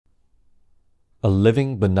A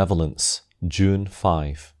Living Benevolence, June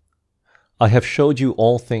 5. I have showed you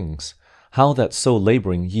all things, how that so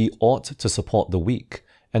laboring ye ought to support the weak,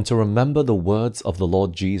 and to remember the words of the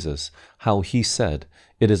Lord Jesus, how he said,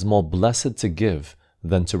 It is more blessed to give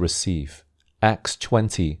than to receive. Acts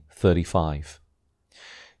 20:35.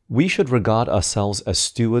 We should regard ourselves as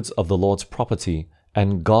stewards of the Lord's property,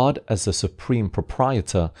 and God as the supreme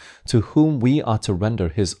proprietor, to whom we are to render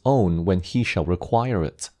his own when he shall require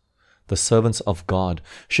it. The servants of God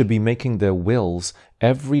should be making their wills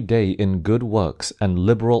every day in good works and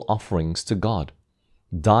liberal offerings to God.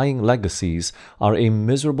 Dying legacies are a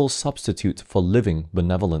miserable substitute for living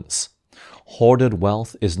benevolence. Hoarded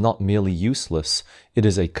wealth is not merely useless, it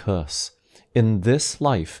is a curse. In this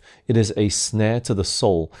life, it is a snare to the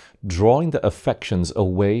soul, drawing the affections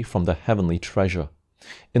away from the heavenly treasure.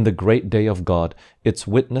 In the great day of God, its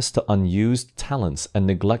witness to unused talents and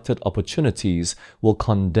neglected opportunities will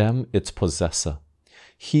condemn its possessor.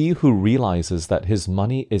 He who realizes that his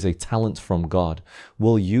money is a talent from God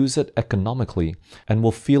will use it economically and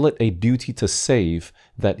will feel it a duty to save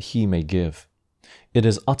that he may give. It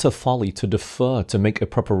is utter folly to defer to make a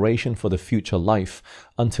preparation for the future life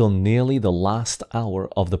until nearly the last hour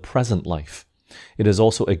of the present life. It is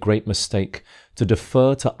also a great mistake to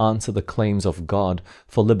defer to answer the claims of God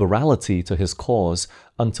for liberality to his cause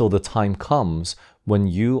until the time comes when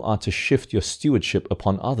you are to shift your stewardship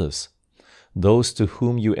upon others. Those to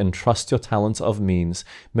whom you entrust your talents of means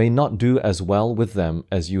may not do as well with them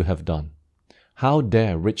as you have done. How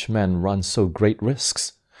dare rich men run so great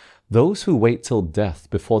risks? Those who wait till death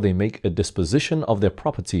before they make a disposition of their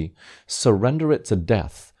property surrender it to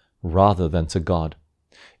death rather than to God.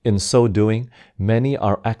 In so doing, many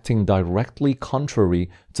are acting directly contrary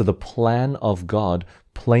to the plan of God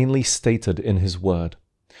plainly stated in his word.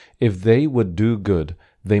 If they would do good,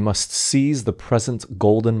 they must seize the present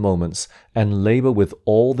golden moments and labor with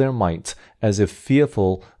all their might, as if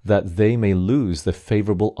fearful that they may lose the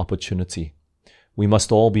favorable opportunity. We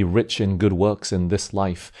must all be rich in good works in this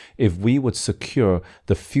life if we would secure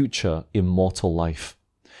the future immortal life.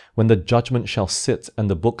 When the judgment shall sit and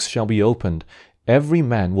the books shall be opened, every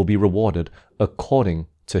man will be rewarded according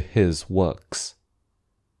to his works.